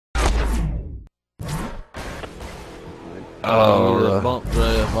Oh, That bump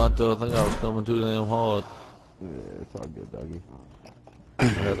draft. I think I was coming too damn hard. yeah, it's all good, doggy. I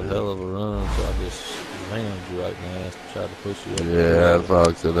had a hell of a run, so I just rammed you right in the ass to try to push you up. Yeah, that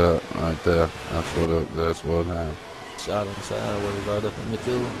fucks it up right there. That's what happened. Shot him sideways right up in the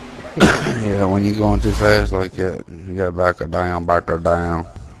middle. Yeah, when you going too fast like that, you gotta back her down, back her down.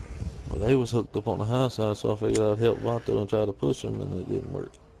 Well, they was hooked up on the high side, so I figured I'd help Vato and try to push him, and it didn't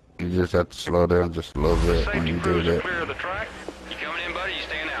work. You just have to slow down just a little bit when you do that. Clear of the track. You coming in, buddy? You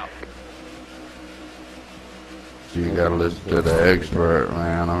staying out? So you gotta listen to the expert,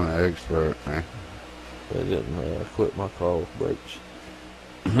 man. I'm an expert, man. They didn't quit my car with brakes.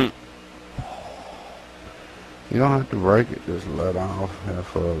 You don't have to break it, just let off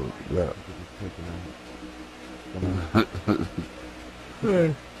half of that.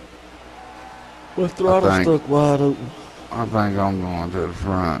 Hey, my throttle stuck wide open. I think I'm going to the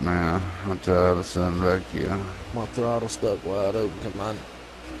front now. I'm tired of sitting back here. My throttle stuck wide open. Come on.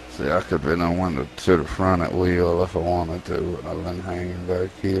 See, I could have been on one to the front at wheel if I wanted to, but I've been hanging back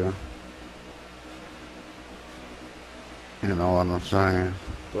here. You know what I'm saying?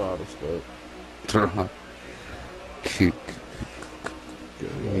 Throttle stuck. Kick.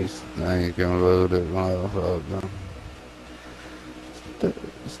 Now you can load it, motherfucker.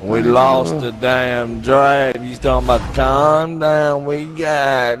 We lost the damn drive. You talking about calm down? We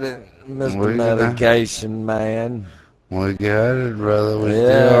got it, Mr. Medication Man. We got it, brother. We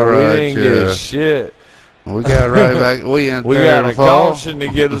didn't get shit. We got right back. We got a caution to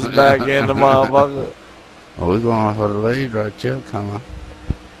get us back in the motherfucker. Well, we're going for the lead right here. Come on.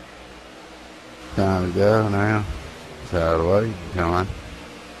 Time to go now. It's out of the way. Come on.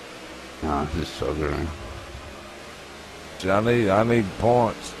 No, this is so green. I need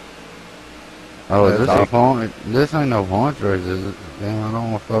points. Oh, is this a point? This ain't no points race, is it? Damn, I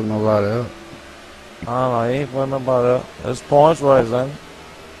don't want to fuck nobody up. I ain't fucking nobody up. It's points race, ain't it?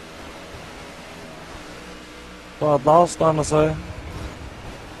 What I thought I was say.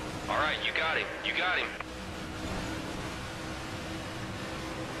 Alright, you got him. You got him.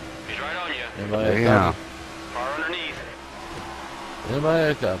 He's right on you. Anybody Yeah. Car underneath.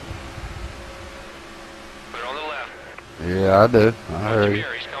 Anybody copy? Put it on the left. Yeah, I do. I Watch your heard you.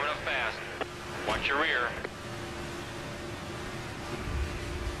 rear. He's coming up fast. Watch your rear.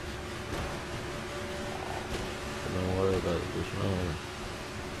 Don't worry about it. Just run.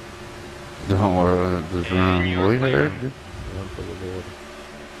 Don't worry about this room. We heard you. Run for the board.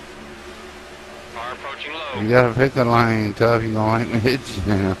 Car approaching low. You gotta pick a lane, tough. You gonna make me hit you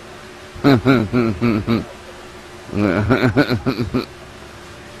now.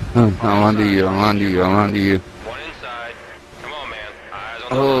 I'm under you. I'm under you. I'm under you. One inside. Come on, man. Eyes on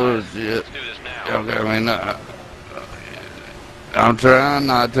the Oh line. shit. Let's do this now. Okay, I mean, I'm trying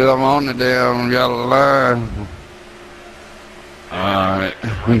not to. I'm on the damn yellow line. Alright.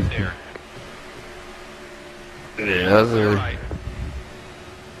 Right there. Yeah, that's it. Right.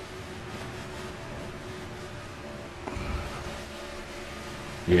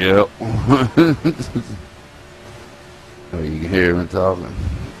 Yep. Oh, you can hear me talking.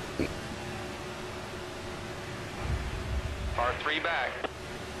 Par 3 back.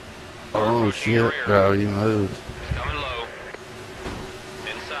 Oh shit, bro, you moved. He's coming low.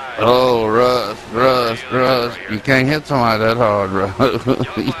 Inside. Oh, Russ. You can't hit somebody that hard, bro.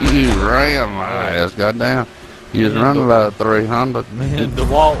 You ran my ass, goddamn. You was running about 300. Man,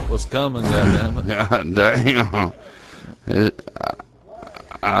 DeWalt was coming, goddammit. God damn.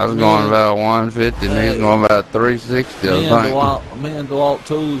 I was going about 150 and he's going about 360, I think. Me and DeWalt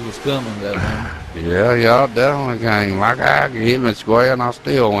Tools was coming, goddammit. Yeah, y'all definitely came. My guy hit me square and I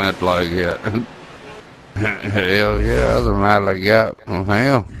still went like that. Hell yeah, that's a matter I got from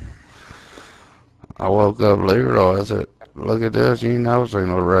him. I woke up Leroy, I said, look at this, you ain't never seen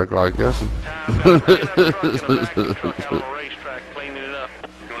a wreck like this.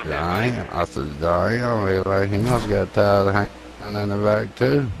 Damn, I said, damn, like, he must got tired of hanging in the back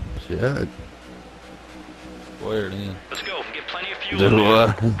too. Shit. Square it in. Let's go. Get plenty of fuel. Do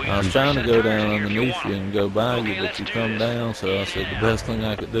what? I was trying to go down underneath you and go by you, but you come down, so I said the best thing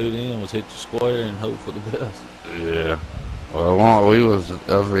I could do then was hit you square and hope for the best. Yeah. Well, we was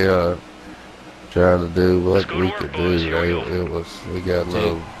up here trying to do what we could do. We got a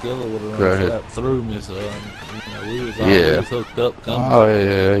little Killer would have credit. run flat through me, so we was always hooked up coming. Oh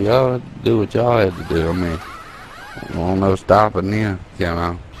yeah, y'all do what y'all had to do. I mean, won't no stopping then, you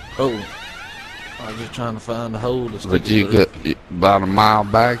know. Oh, I was just trying to find a hole to stick But you it through. could, about a mile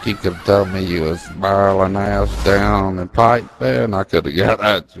back, you could have told me you was barreling ass down the pipe there, and I could have got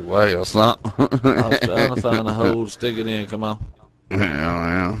out your way or something. I was trying to find a hole to stick it in. Come on.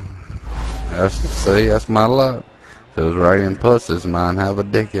 Yeah. That's my luck. If it was raining pussies, mine have a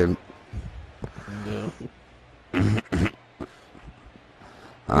dick in. Yeah.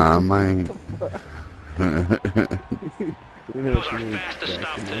 I mean. You know our fastest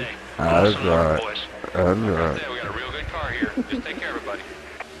stop today. That's Awesome work, right. boys. That's Like I right. said, we got a real good car here. Just take care of everybody.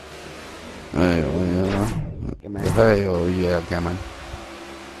 Hell yeah, coming.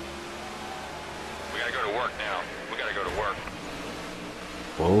 We gotta go to work now. We gotta go to work.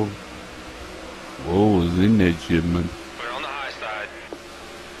 Whoa. Whoa, was in that shit, man. Put it on the high side.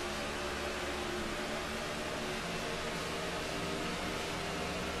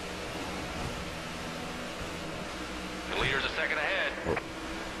 The leader's a second ahead.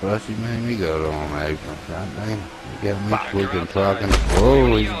 Plus, you made me go to him, April. God damn. You got me quick and talking.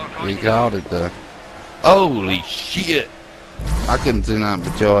 Whoa, he caught it, though. Holy shit. I couldn't see nothing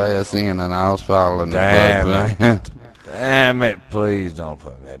but your ass in, and I was following the Damn, man. Damn it, please don't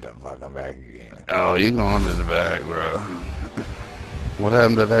put me in the fucking back again. Oh, you going to the back, bro. What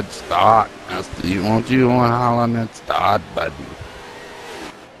happened to that start? Won't you want to holler on that start button?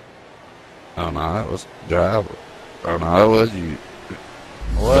 Oh, no, that was the driver. Oh, no, that was you.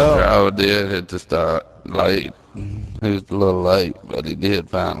 Well, The driver did hit the start late. He was a little late, but he did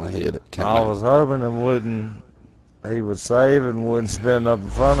finally hit it. I was hoping he would save and wouldn't spin up in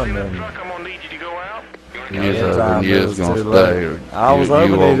front of me. I'm gonna need you to go out. You was That hoping time you it was was going too to late. stay. I was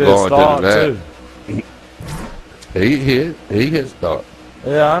hoping he won't did go into start the too. back. He hit start.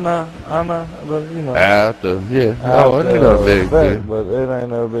 Yeah, I know, but you know. After, yeah. Oh, it ain't no big deal. But it ain't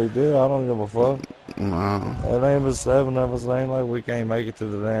no big deal. I don't give a fuck. No. It ain't but 7 of us. Ain't like we can't make it to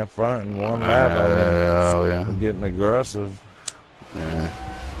the damn front in one lap. Oh, yeah. I'm getting aggressive. Yeah.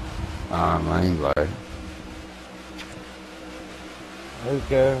 I ain't like. Who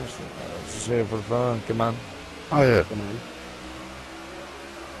cares? Just here for fun. Come on. Oh, yeah.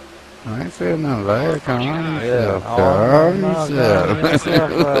 I ain't saying nothing like that. Calm yourself. Calm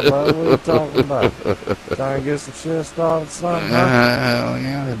yourself. What are you talking about? Trying to get some shit started, something, huh? Hell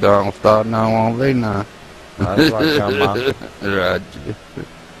yeah. Don't start now, won't be now. That's right, come on. Right.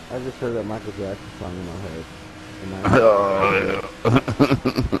 I just heard that Michael Jackson song in my head. Oh,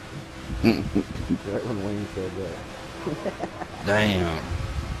 yeah. Right when Wayne said that. Damn.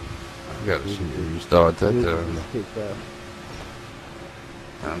 I gotta see you start that time. Just kicked up.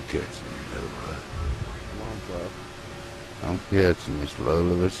 I'm catching you, little bro. Come on, bro. I'm catching you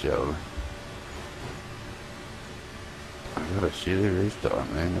slowly but surely. I got a shitty restart,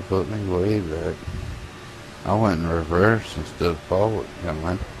 man. It put me way back. I went in reverse instead of forward, come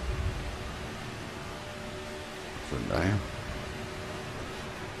on. So damn.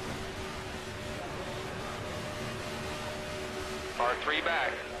 R3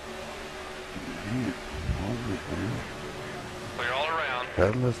 back. Damn. Holy damn. Clear all around.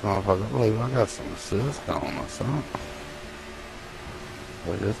 Tell this motherfucker, I believe I got some assist on or something.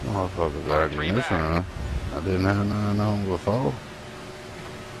 But this motherfucker got ignition on. I didn't have none on before.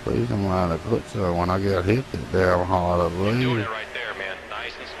 Please don't mind to put some when I got hit that damn hard, I You're doing believe. it right there, man.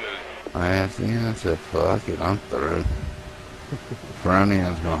 Nice and smooth. I asked him, I said, fuck it, I'm through. Front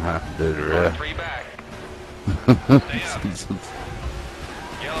end's gonna have to do the rest. R3 back. Stay up.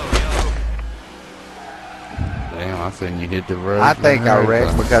 Yellow. Damn, I seen you hit the brakes. I think I and wrecked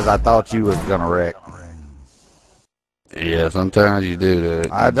everything. because I thought you was gonna wreck. Yeah, sometimes you do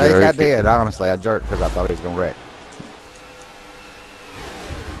that. I You think I jerk it. did, honestly. I jerked because I thought he was gonna wreck.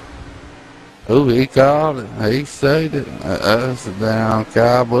 Ooh, he called it. He saved it. That's a damn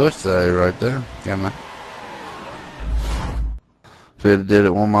Kyle Busch save right there. Come on. If he'd did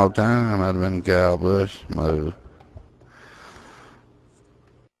it one more time, I'd have been Kyle Busch move.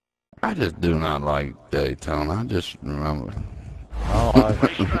 I just do not like Daytona. I just remember.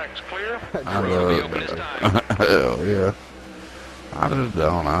 Racetrack's clear. I We're love gonna be open this time. Hell yeah. I just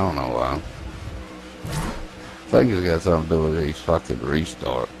don't. I don't know why. I think it's got something to do with these fucking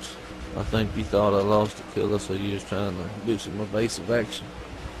restarts. I think you thought I lost the killer, so you was trying to do some evasive action.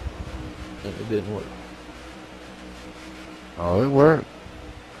 And it didn't work. Oh, it worked.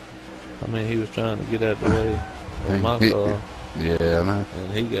 I mean, he was trying to get out the way of my car, Yeah, I know.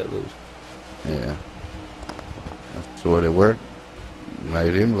 and he got loose. Yeah. That's what it worked.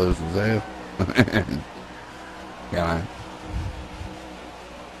 Made him lose his head. Yeah.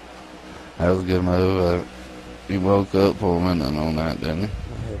 That was a good move. He woke up for a minute on that, didn't he? I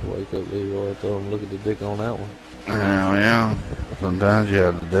had to wake up Leroy and told him, look at the dick on that one. Yeah. Sometimes you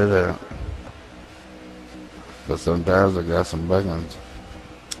have to do that. But sometimes I got some big ones.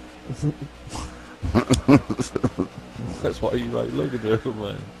 That's why you like looking at him,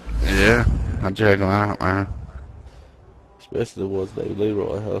 man. Yeah. I check them out, man. Especially the ones Dave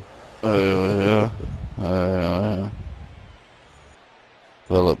Leroy, huh? Yeah. Yeah.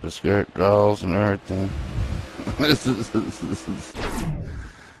 Pull up the skirt drawers and everything.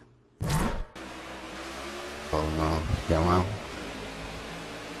 Oh no, come on.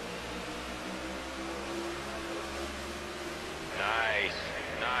 Nice,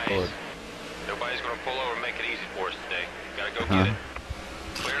 nice. Lord. Nobody's gonna pull over and make it easy for us today. Gotta go get it.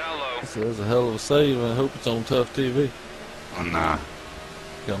 Clear down low. This is a hell of a save, and I hope it's on Tough TV. Oh, nah.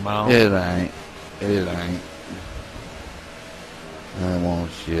 Come on. It ain't. It ain't. I won't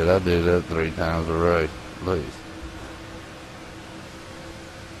shit. I do that 3 times a race, at least.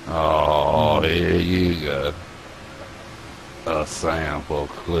 Oh, here you go. A sample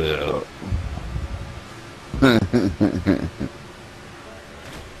clip.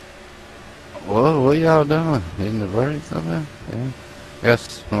 Whoa, what y'all doing? Hitting the brakes up there? Yeah. Got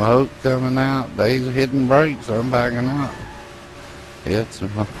smoke coming out. They's hitting brakes. I'm backing out. Yeah, it's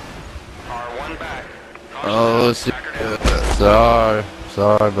R1 back. oh, shit. Sorry,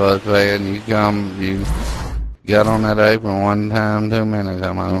 bud, man. You got on that apron one time too many.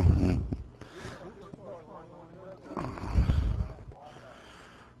 Come on.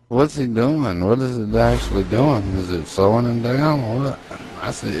 What's he doing? What is it actually doing? Is it slowing him down or what? I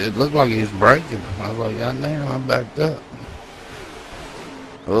said, it looked like he's braking. I was like, God damn, I backed up.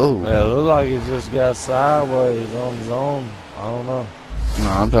 Oh. Yeah, it looked like he just got sideways on his own. I don't know. No,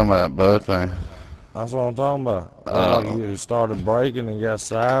 I'm talking about both things. That's what I'm talking about. It looked like he started braking and got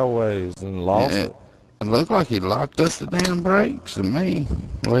sideways and lost it. It looked like he locked us the damn brakes to me.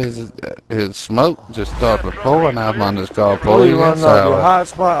 His smoke just started pouring out on this car. What are you running up your hot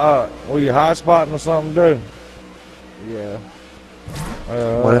spot? Were you hot spotting or something, dude? Yeah.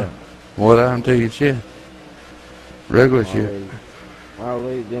 What happened to your shit? Regular shit. I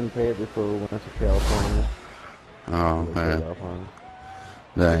really didn't pay it before we went to California. Oh, man.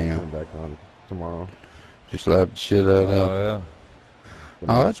 Damn. Come back on tomorrow. Just slapped the shit out of it. Oh, yeah.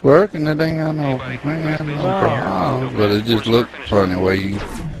 Oh, it's working. It ain't got no problems, but it just looked funny where you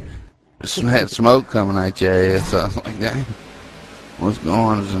had smoke coming out your ass. I was like, dang, what's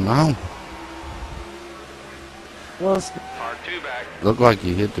going on? What's R2 back. Looked like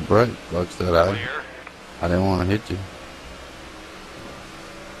you hit the brake. Like I said, Clear. I didn't want to hit you.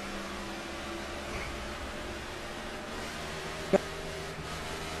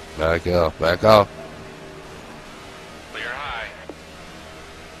 Back off, back off. Clear high.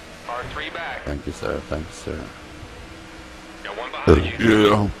 R3 back. Thank you, sir. Thank you, sir. Got one behind you.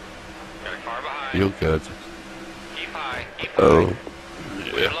 Yeah, Got a car behind. you'll catch it. Keep high. Keep high. Oh,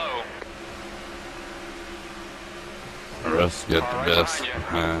 Keep yeah. low. Russ got the best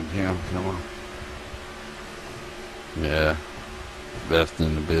behind him. Come on. Yeah, best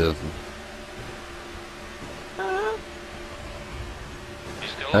in the business.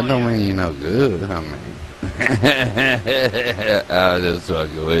 That don't mean you're no good. I mean, I just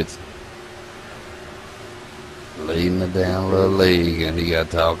fucking with you. Leading the damn little league, and he got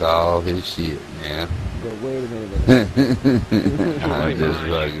to talk all his shit, man. But wait a minute. I'm just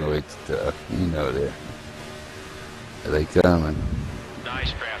fucking with you, tough. You know that. Are they coming?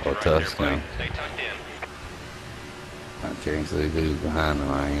 Nice craft Oh, right there, touchdown. buddy. Stay tucked in. I can't see who's behind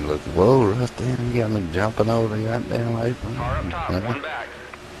them. I ain't looking. Whoa, Russ, damn, you got me jumping over the goddamn apron. Car up top. One back.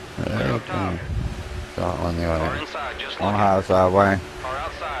 Clear up top. Scotland, Car yeah. inside. Just On the like high side, Wayne. car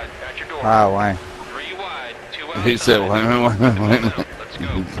outside. At your door. Highway. 3 wide. 2 outside. He said, wait a minute, wait a minute, wait a minute. Let's go.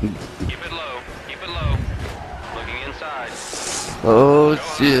 Keep it low. Keep it low. Looking inside. Oh, Go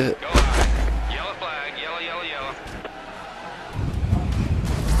shit. high. Go high. Yellow flag. Yellow, yellow, yellow.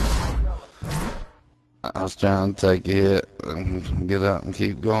 I was trying to take a hit and get up and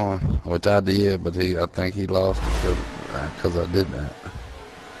keep going, which I did, but I think he lost it because I did that.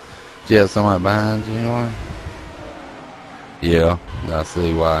 Did you have somebody behind you, anyway? Yeah, I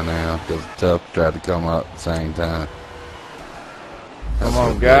see why now, because Tough tried to come up at the same time. Come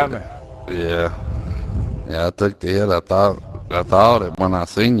on, got me. Yeah. Yeah, I took the hit. I thought it when I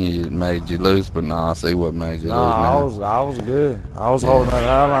seen you, it made you loose, but no, I see what made you No, loose now. I was good. I was holding that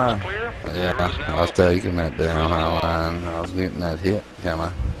high line. Clear. Yeah, I was taking that down high line. I was getting that hit, come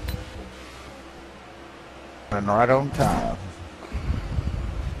on. And right on time.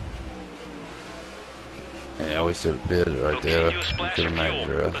 Yeah, we should have did it right there. We could have made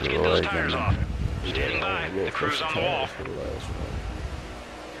the rest of the way. Standing by. The crew's on the wall.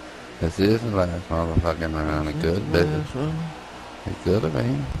 This is the last motherfucking round. It could be. It could have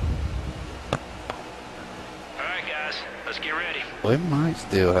been. Alright, guys. Let's get ready. We might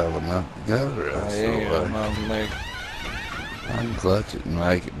still have enough to go the rest of the way. I can clutch it and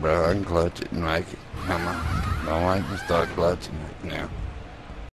make it, bro. I can clutch it and make it. Come on. Don't make me start clutching it now.